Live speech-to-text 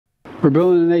We're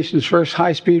building the nation's first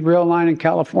high-speed rail line in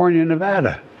California and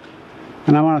Nevada.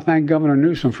 And I want to thank Governor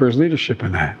Newsom for his leadership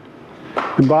in that.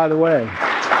 And by the way,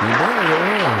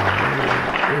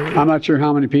 I'm not sure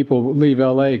how many people leave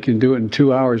L.A. can do it in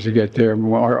 2 hours to get there,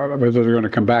 or whether they're going to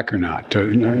come back or not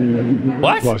to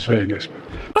Las Vegas.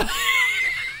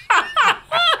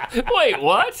 Wait,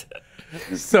 what?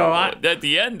 So at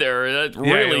the end there, that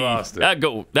really lost it.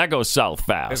 that goes south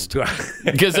fast.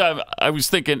 Because I was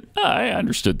thinking, I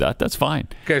understood that. That's fine.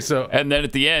 Okay, so and then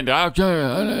at the end, I'm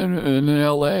in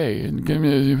L.A. and give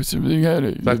me something out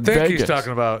of I think Vegas. he's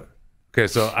talking about. Okay,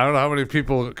 so I don't know how many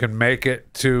people can make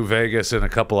it to Vegas in a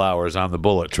couple hours on the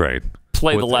bullet train.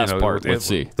 Play the last part. Let's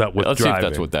see. Let's see if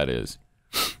that's what that is.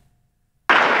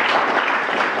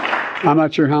 I'm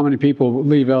not sure how many people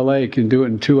leave L.A. can do it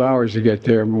in 2 hours to get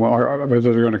there, or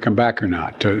whether they're going to come back or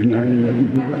not to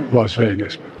Las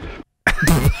Vegas.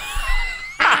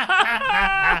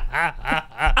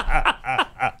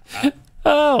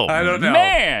 Oh, I don't know.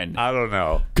 Man. I don't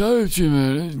know. Coach,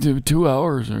 2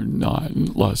 hours or not in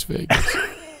Las Vegas.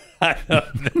 I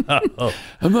don't know.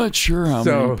 I'm not sure how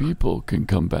many people can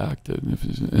come back to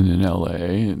in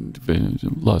L.A. and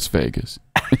Las Vegas.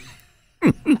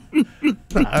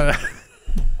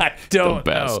 I don't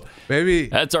know. Maybe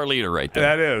that's our leader right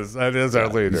there. That is our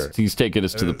leader. He's taking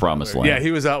us to the promised land. Yeah, he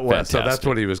was out west, so that's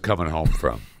what he was coming home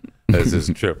from, as his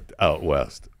trip out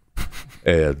west,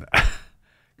 and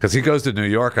because he goes to New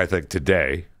York, I think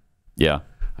today. Yeah.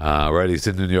 Right. He's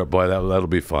in New York. Boy, that'll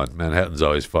be fun. Manhattan's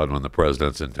always fun when the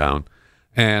president's in town,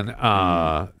 and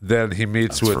then he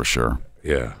meets with for sure.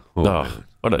 Yeah. Oh,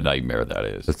 what a nightmare that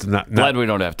is. It's not glad we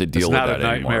don't have to deal with that anymore. It's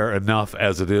not a nightmare enough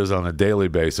as it is on a daily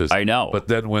basis. I know. But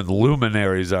then when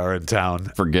luminaries are in town,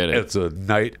 forget it. It's a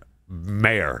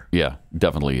nightmare. Yeah,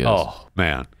 definitely is. Oh,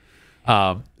 man.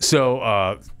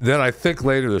 So then I think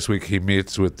later this week he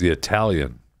meets with the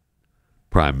Italian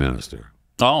Prime Minister.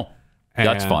 Oh,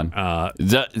 that's fun.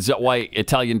 Is that why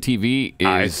Italian TV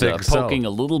is poking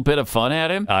a little bit of fun at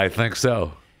him? I think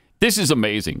so. This is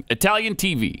amazing. Italian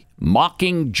TV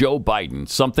mocking Joe Biden,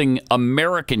 something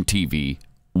American TV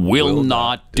will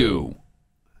not do.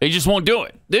 They just won't do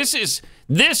it.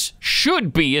 This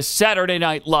should be a Saturday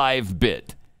Night Live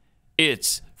bit.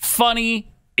 It's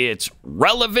funny, it's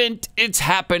relevant, it's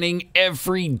happening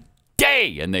every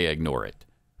day, and they ignore it.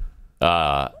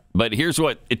 But here's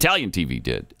what Italian TV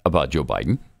did about Joe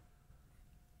Biden.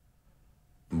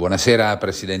 Buonasera,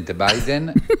 Presidente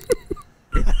Biden.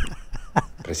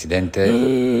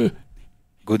 Presidente.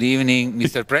 Good evening,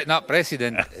 Mr.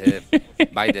 President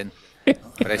Biden.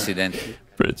 President.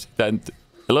 President.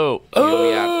 Hello. Here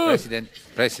we are,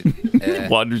 President.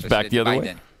 Wanders back the other Biden.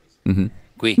 way. Mm-hmm.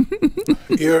 Qui.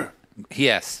 Here.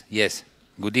 Yes.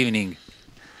 Good evening.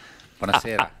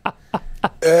 Buonasera.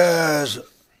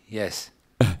 Yes.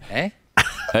 Hey?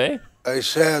 I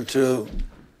said to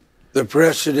the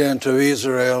President of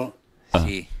Israel,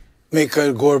 sì.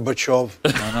 Mikhail Gorbachev.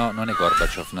 No, non è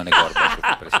Gorbachev,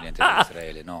 il Presidente di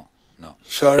Israele, no.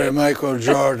 Sorry, Michael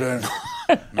Jordan.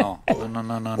 No.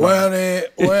 When he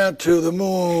went to the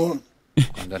moon.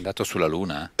 Quando è andato sulla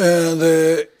Luna. And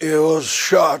he was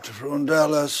shot from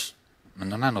Dallas. Ma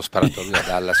non hanno sparato lui a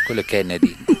Dallas, quello è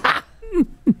Kennedy.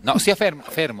 No, stia fermo,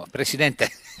 Presidente.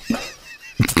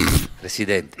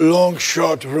 Long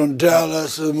shot from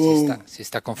Dallas to the moon. Si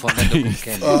sta confondendo con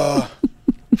Kennedy.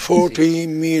 40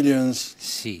 millions.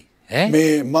 Sì.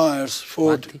 Miles,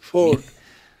 40.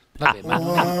 Vabbè, ma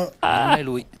non è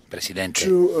lui, Presidente.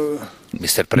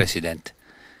 Mr. President.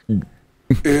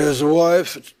 His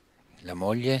wife. La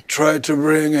moglie. Tried to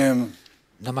bring him.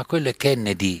 No, ma quello è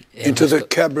Kennedy. Into the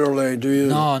cabriolet, do you?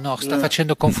 No, sta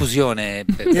facendo confusione.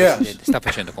 Presidente. Sta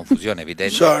facendo confusione,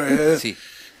 evidente. Sorry. Sì.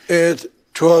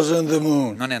 It wasn't the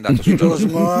moon. Non è andato su. It was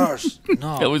Mars.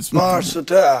 No. Mars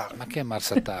Attack. Ma che è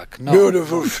Mars Attack? No.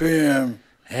 Beautiful film.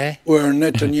 Where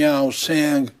Netanyahu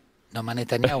sang. No, ma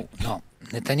Netanyahu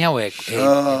è il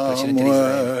Presidente di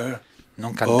Israele.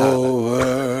 Non cantava.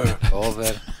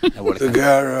 Over. The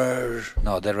garage.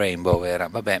 No, The Rainbow era.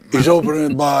 Vabbè. He's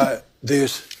opening by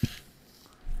this.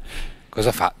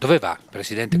 Cosa fa? Dove va,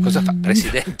 Presidente? Cosa fa?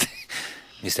 Presidente?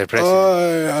 Mr.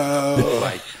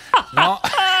 President. No.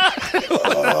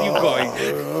 You going?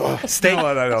 Stay. No,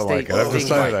 I don't like it. I've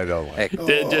decided I don't like it.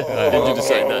 Did you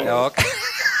decide that?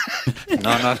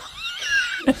 No.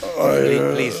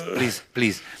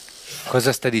 Please.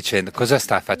 Cosa sta dicendo? Cosa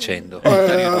sta facendo?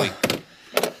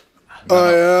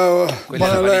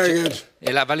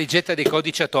 È la valigetta dei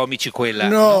codici atomici quella.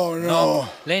 No.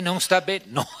 Lei non sta bene?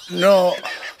 No.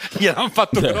 Gliel'hanno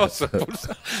fatto grosso. I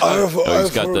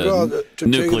He's got forgot the to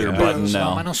nuclear take the button pills.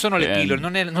 now. Ma non sono le And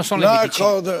pillole, non sono No, le I medicine.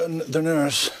 called the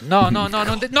nurse. No, no.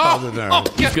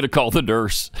 He's going to call the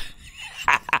nurse.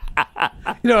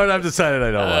 You know what? I've decided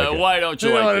I don't like it. Why don't you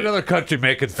know like what? it? Another country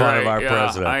making fun of our Yeah,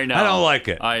 president. I know. I don't like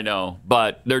it. I know.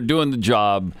 But they're doing the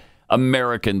job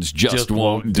Americans just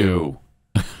won't do.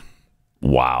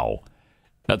 Wow.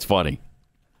 That's funny.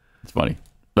 It's funny.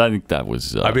 I think that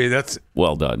was I mean, that's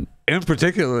well done. in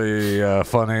particularly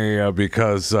funny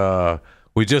because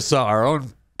we just saw our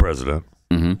own president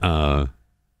 2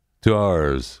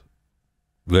 hours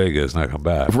Vegas not come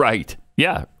back. Right.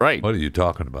 Yeah, right. What are you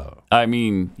talking about? I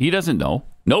mean, he doesn't know.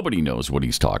 Nobody knows what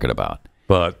he's talking about.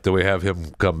 But do we have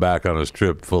him come back on his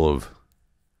trip full of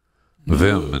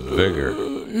vim and vigor?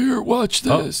 Here, watch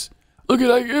this. Look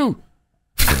at you.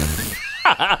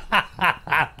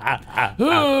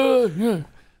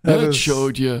 That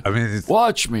showed you. I mean,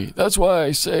 Watch me. That's why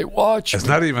I say watch it's me.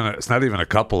 not even a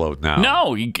couple of now.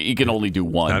 No, he can only do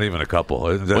one. Not even a couple.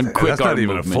 One quick that's not arm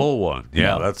even movement. a full one.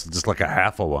 Yeah, No. that's just like a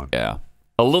half a one. Yeah.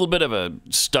 A little bit of a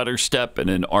stutter step and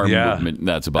an arm Yeah, movement.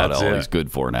 That's about that's all it. he's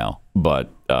good for now. But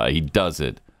he does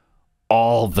it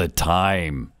all the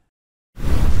time.